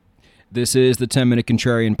This is the 10-Minute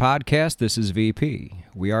Contrarian Podcast. This is VP.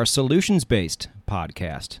 We are a solutions-based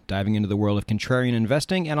podcast, diving into the world of contrarian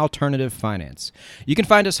investing and alternative finance. You can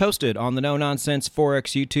find us hosted on the No Nonsense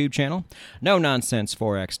Forex YouTube channel,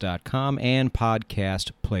 NoNonsenseForex.com, and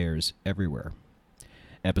podcast players everywhere.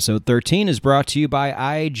 Episode 13 is brought to you by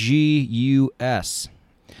IGUS.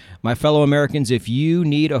 My fellow Americans, if you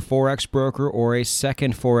need a Forex broker or a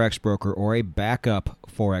second Forex broker or a backup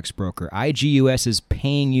Forex broker, IGUS is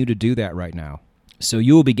paying you to do that right now. So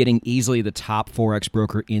you will be getting easily the top Forex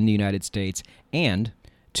broker in the United States and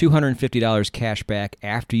 $250 cash back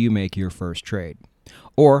after you make your first trade.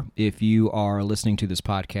 Or if you are listening to this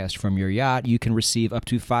podcast from your yacht, you can receive up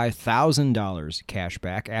to $5,000 cash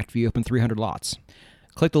back after you open 300 lots.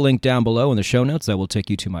 Click the link down below in the show notes. That will take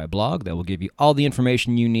you to my blog. That will give you all the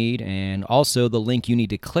information you need and also the link you need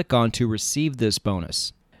to click on to receive this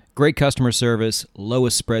bonus. Great customer service,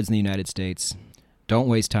 lowest spreads in the United States. Don't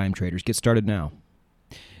waste time, traders. Get started now.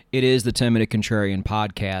 It is the 10-Minute Contrarian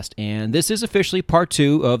Podcast, and this is officially part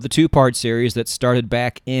 2 of the two-part series that started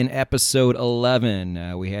back in episode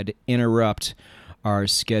 11. We had to interrupt our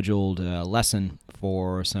scheduled lesson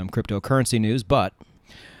for some cryptocurrency news, but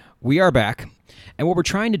we are back. And what we're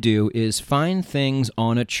trying to do is find things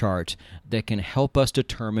on a chart that can help us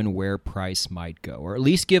determine where price might go, or at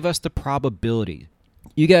least give us the probability.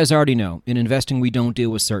 You guys already know, in investing we don't deal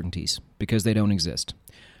with certainties because they don't exist.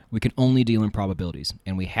 We can only deal in probabilities,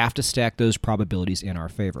 and we have to stack those probabilities in our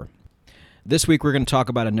favor. This week we're going to talk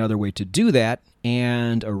about another way to do that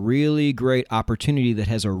and a really great opportunity that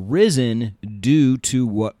has arisen due to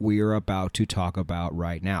what we are about to talk about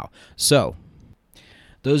right now. So,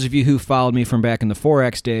 those of you who followed me from back in the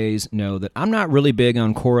Forex days know that I'm not really big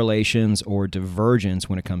on correlations or divergence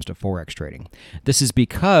when it comes to Forex trading. This is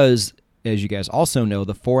because, as you guys also know,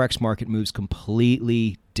 the Forex market moves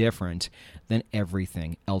completely different than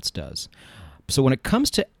everything else does. So when it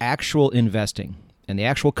comes to actual investing and the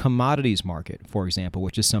actual commodities market, for example,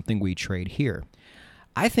 which is something we trade here,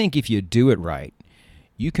 I think if you do it right,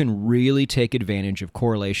 you can really take advantage of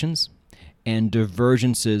correlations and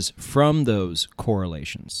divergences from those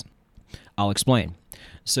correlations. I'll explain.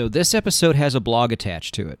 So this episode has a blog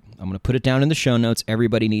attached to it. I'm going to put it down in the show notes.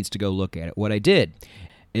 Everybody needs to go look at it. What I did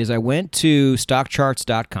is I went to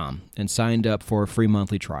stockcharts.com and signed up for a free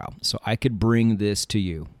monthly trial so I could bring this to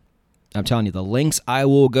you. I'm telling you, the links I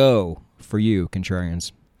will go for you,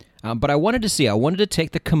 contrarians. But I wanted to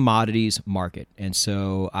take the commodities market. And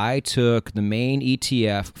so I took the main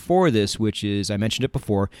ETF for this, which is, I mentioned it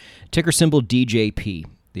before, ticker symbol DJP,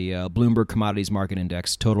 the Bloomberg Commodities Market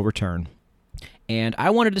Index, total return. And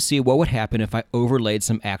I wanted to see what would happen if I overlaid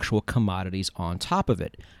some actual commodities on top of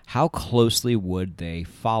it. How closely would they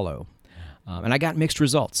follow? And I got mixed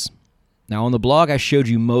results. Now, on the blog, I showed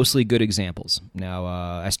you mostly good examples. Now,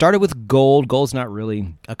 I started with gold. Gold's not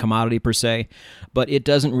really a commodity per se, but it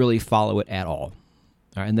doesn't really follow it at all.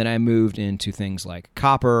 All right, and then I moved into things like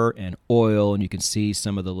copper and oil, and you can see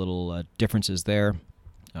some of the little differences there.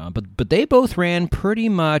 But they both ran pretty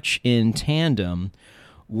much in tandem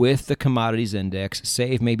with the commodities index,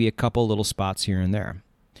 save maybe a couple little spots here and there.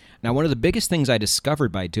 Now, one of the biggest things I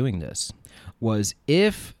discovered by doing this was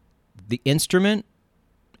if the instrument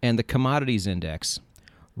and the commodities index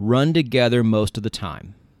run together most of the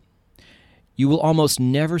time, you will almost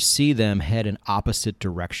never see them head in opposite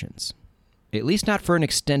directions, at least not for an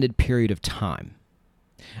extended period of time.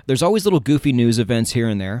 There's always little goofy news events here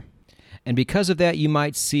and there, and because of that, you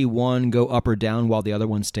might see one go up or down while the other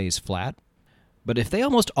one stays flat. But if they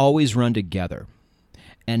almost always run together,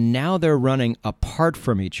 and now they're running apart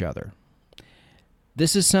from each other,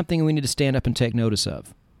 this is something we need to stand up and take notice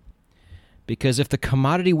of. Because if the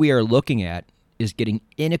commodity we are looking at is getting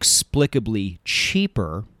inexplicably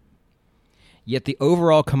cheaper, yet the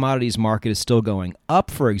overall commodities market is still going up,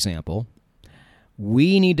 for example,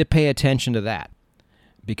 we need to pay attention to that.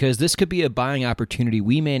 Because this could be a buying opportunity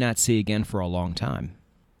we may not see again for a long time.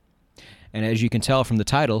 And as you can tell from the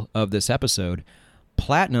title of this episode,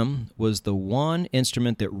 platinum was the one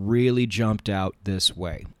instrument that really jumped out this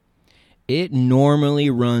way. It normally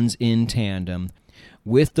runs in tandem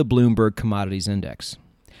with the Bloomberg Commodities Index.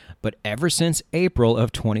 But ever since April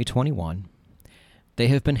of 2021, they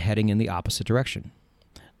have been heading in the opposite direction.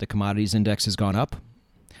 The commodities index has gone up.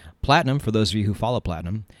 Platinum, for those of you who follow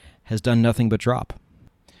platinum, has done nothing but drop.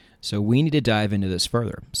 So we need to dive into this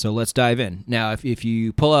further. So let's dive in. Now, if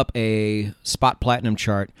you pull up a spot platinum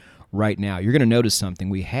chart right now, you're going to notice something.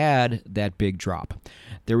 We had that big drop.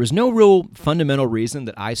 There was no real fundamental reason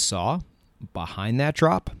that I saw behind that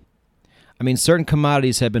drop. I mean, certain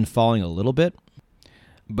commodities have been falling a little bit,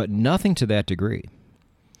 but nothing to that degree.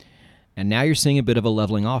 And now you're seeing a bit of a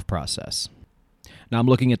leveling off process. Now I'm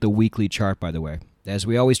looking at the weekly chart, by the way, as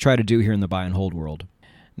we always try to do here in the buy and hold world.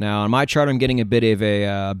 Now, on my chart, I'm getting a bit of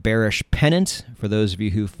a bearish pennant for those of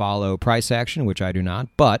you who follow price action, which I do not.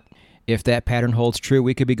 But if that pattern holds true,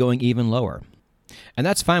 we could be going even lower. And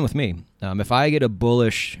that's fine with me. If I get a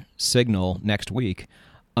bullish signal next week,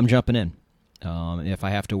 I'm jumping in. If I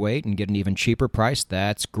have to wait and get an even cheaper price,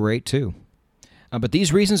 that's great too. But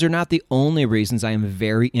these reasons are not the only reasons I am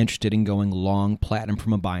very interested in going long platinum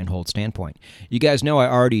from a buy and hold standpoint. You guys know I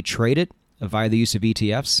already trade it via the use of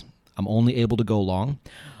ETFs. I'm only able to go long.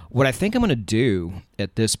 What I think I'm going to do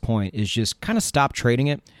at this point is just kind of stop trading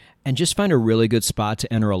it and just find a really good spot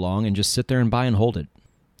to enter along and just sit there and buy and hold it.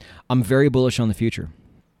 I'm very bullish on the future.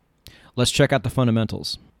 Let's check out the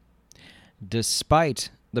fundamentals. Despite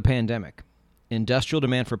the pandemic, industrial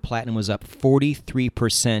demand for platinum was up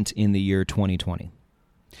 43% in the year 2020.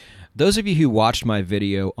 Those of you who watched my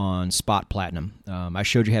video on spot platinum, I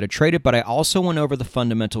showed you how to trade it, but I also went over the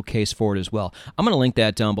fundamental case for it as well. I'm going to link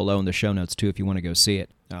that down below in the show notes too if you want to go see it.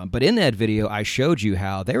 But in that video, I showed you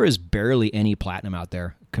how there is barely any platinum out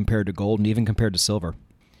there compared to gold and even compared to silver.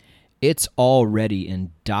 It's already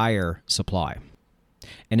in dire supply.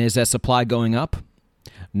 And is that supply going up?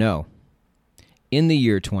 No. In the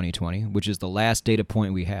year 2020, which is the last data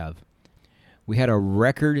point we had a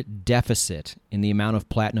record deficit in the amount of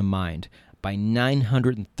platinum mined by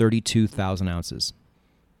 932,000 ounces.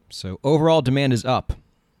 So overall demand is up.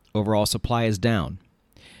 Overall supply is down.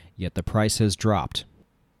 Yet the price has dropped.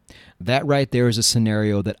 That right there is a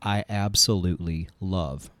scenario that I absolutely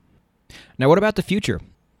love. Now, what about the future?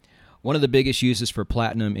 One of the biggest uses for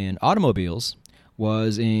platinum in automobiles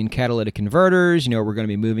was in catalytic converters. We're going to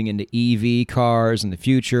be moving into EV cars in the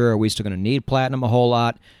future. Are we still going to need platinum a whole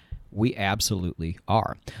lot? We absolutely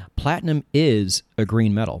are. Platinum is a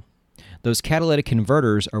green metal. Those catalytic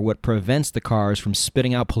converters are what prevents the cars from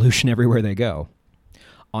spitting out pollution everywhere they go.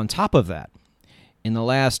 On top of that, in the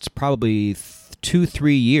last probably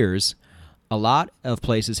 2-3 years, a lot of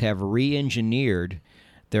places have re-engineered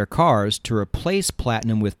their cars to replace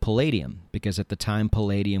platinum with palladium, because at the time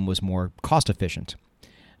palladium was more cost efficient.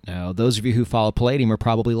 Now, those of you who follow palladium are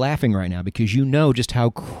probably laughing right now because you know just how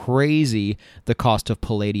crazy the cost of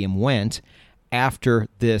palladium went after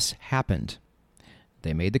this happened.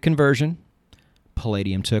 They made the conversion,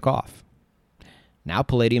 palladium took off. Now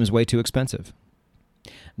palladium is way too expensive.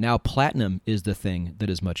 Now platinum is the thing that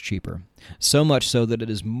is much cheaper. So much so that it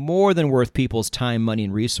is more than worth people's time, money,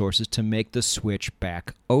 and resources to make the switch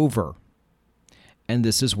back over. And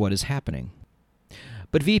this is what is happening.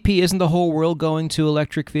 But VP, isn't the whole world going to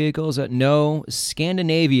electric vehicles? No,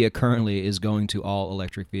 Scandinavia currently is going to all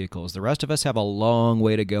electric vehicles. The rest of us have a long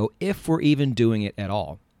way to go if we're even doing it at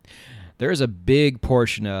all. There is a big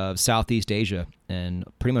portion of Southeast Asia and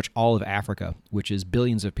pretty much all of Africa, which is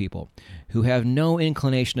billions of people, who have no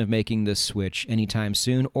inclination of making this switch anytime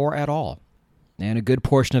soon or at all. And a good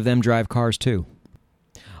portion of them drive cars too.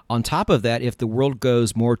 On top of that, if the world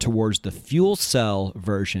goes more towards the fuel cell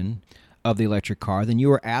version of the electric car, then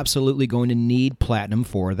you are absolutely going to need platinum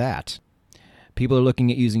for that. People are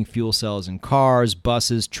looking at using fuel cells in cars,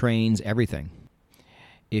 buses, trains, everything.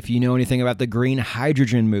 If you know anything about the green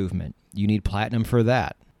hydrogen movement, you need platinum for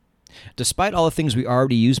that. Despite all the things we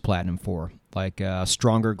already use platinum for, like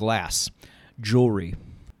stronger glass, jewelry,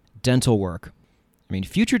 dental work,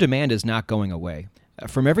 future demand is not going away.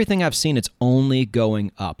 From everything I've seen, it's only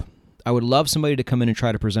going up. I would love somebody to come in and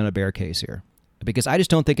try to present a bear case here, because I just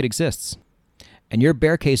don't think it exists. And your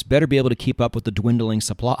bear case better be able to keep up with the dwindling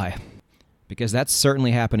supply, because that's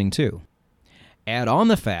certainly happening too. Add on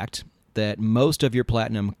the fact that most of your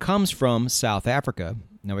platinum comes from South Africa.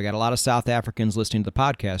 Now, we got a lot of South Africans listening to the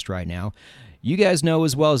podcast right now. You guys know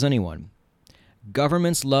as well as anyone,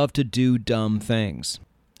 governments love to do dumb things,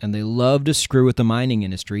 and they love to screw with the mining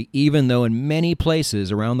industry, even though in many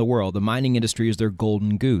places around the world, the mining industry is their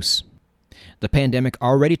golden goose. The pandemic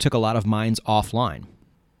already took a lot of mines offline,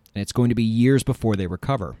 and it's going to be years before they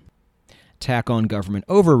recover. Tack on government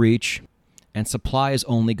overreach, and supply is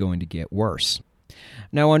only going to get worse.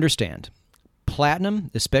 Now understand,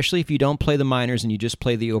 platinum, especially if you don't play the miners and you just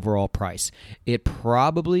play the overall price, it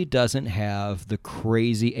probably doesn't have the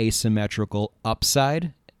crazy asymmetrical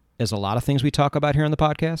upside as a lot of things we talk about here on the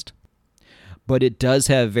podcast, but it does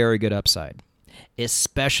have very good upside,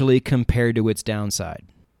 especially compared to its downside.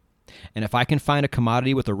 And if I can find a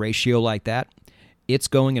commodity with a ratio like that, it's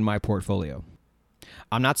going in my portfolio.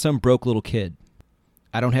 I'm not some broke little kid.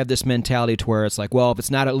 I don't have this mentality to where it's like, well, if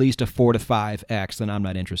it's not at least a 4 to 5x, then I'm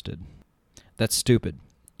not interested. That's stupid.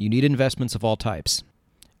 You need investments of all types.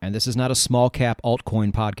 And this is not a small cap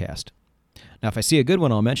altcoin podcast. Now, if I see a good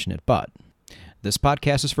one, I'll mention it, but this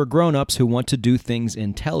podcast is for grown-ups who want to do things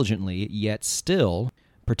intelligently, yet still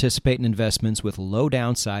participate in investments with low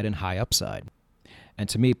downside and high upside. And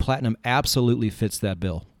to me, Platinum absolutely fits that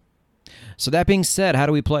bill. So that being said, how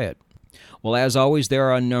do we play it? Well, as always, there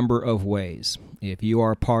are a number of ways. If you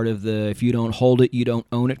are part of the if you don't hold it, you don't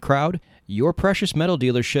own it crowd, your precious metal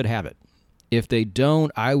dealer should have it. If they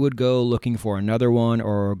don't, I would go looking for another one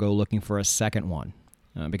or go looking for a second one.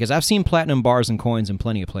 Because I've seen platinum bars and coins in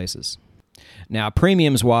plenty of places. Now,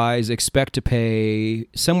 premiums-wise, expect to pay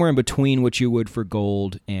somewhere in between what you would for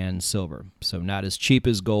gold and silver. So not as cheap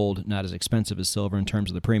as gold, not as expensive as silver in terms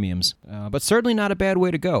of the premiums, but certainly not a bad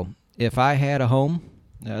way to go. If I had a home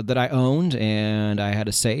that I owned and I had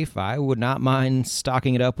a safe, I would not mind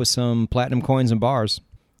stocking it up with some platinum coins and bars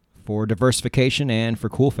for diversification and for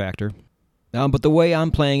cool factor. But the way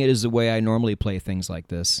I'm playing it is the way I normally play things like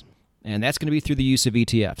this, and that's going to be through the use of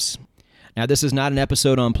ETFs. Now, this is not an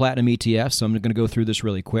episode on platinum ETFs, so I'm going to go through this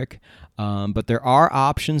really quick. But there are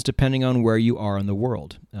options depending on where you are in the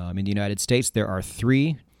world. In the United States, there are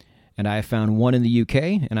 3, and I have found one in the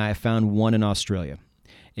UK, and I have found one in Australia.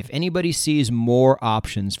 If anybody sees more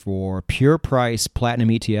options for pure price platinum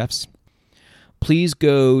ETFs, please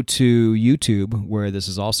go to YouTube, where this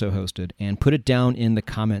is also hosted, and put it down in the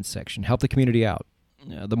comments section. Help the community out.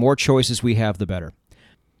 The more choices we have, the better.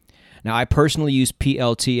 Now, I personally use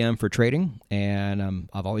PLTM for trading, and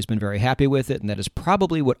I've always been very happy with it, and that is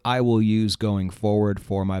probably what I will use going forward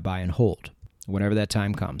for my buy and hold, whenever that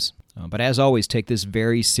time comes. But as always, take this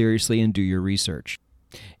very seriously and do your research.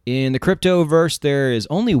 In the cryptoverse, there is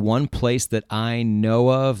only one place that I know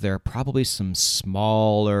of. There are probably some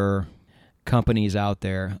smaller companies out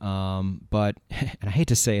there, but and I hate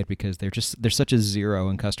to say it because they're such a zero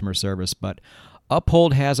in customer service, but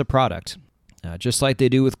Uphold has a product. Just like they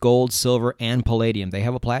do with gold, silver, and palladium, they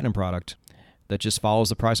have a platinum product that just follows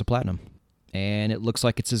the price of platinum, and it looks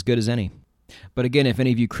like it's as good as any. But again, if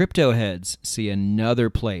any of you crypto heads see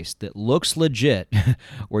another place that looks legit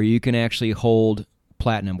where you can actually hold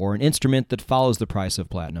platinum or an instrument that follows the price of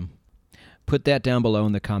platinum, put that down below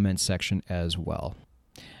in the comments section as well.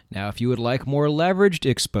 Now, if you would like more leveraged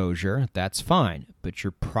exposure, that's fine, but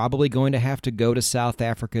you're probably going to have to go to South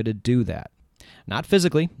Africa to do that. Not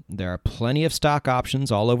physically. There are plenty of stock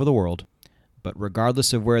options all over the world, but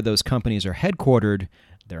regardless of where those companies are headquartered,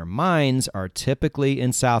 their mines are typically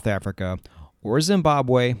in South Africa or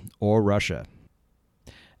Zimbabwe or Russia.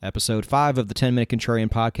 Episode 5 of the 10-Minute Contrarian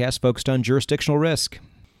podcast focused on jurisdictional risk.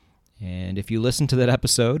 And if you listen to that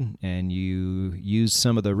episode and you use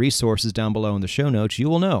some of the resources down below in the show notes, you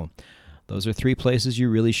will know those are 3 places you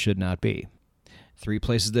really should not be. 3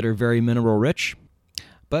 places that are very mineral rich,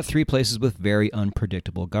 but 3 places with very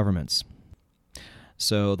unpredictable governments.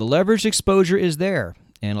 So the leveraged exposure is there,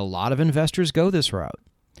 and a lot of investors go this route.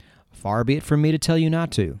 Far be it from me to tell you not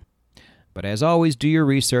to. But as always, do your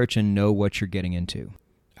research and know what you're getting into.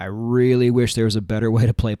 I really wish there was a better way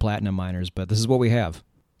to play platinum miners, but this is what we have.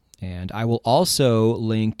 And I will also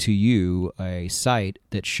link to you a site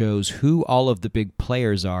that shows who all of the big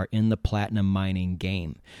players are in the platinum mining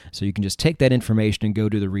game. So you can just take that information and go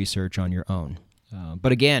do the research on your own.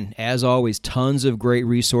 But again, as always, tons of great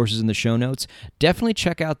resources in the show notes. Definitely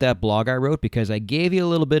check out that blog I wrote because I gave you a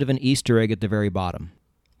little bit of an Easter egg at the very bottom.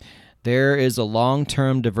 There is a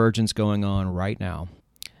long-term divergence going on right now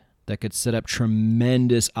that could set up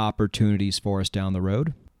tremendous opportunities for us down the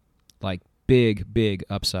road, like big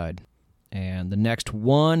upside. And the next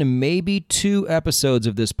 1, maybe 2 episodes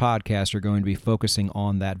of this podcast are going to be focusing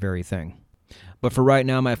on that very thing. But for right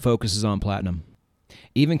now, my focus is on platinum.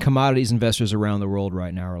 Even commodities investors around the world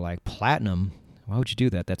right now are like, platinum? Why would you do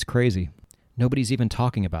that? That's crazy. Nobody's even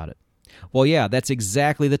talking about it. Well, yeah, that's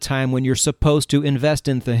exactly the time when you're supposed to invest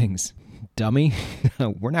in things. Dummy.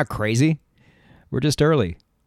 We're not crazy. We're just early.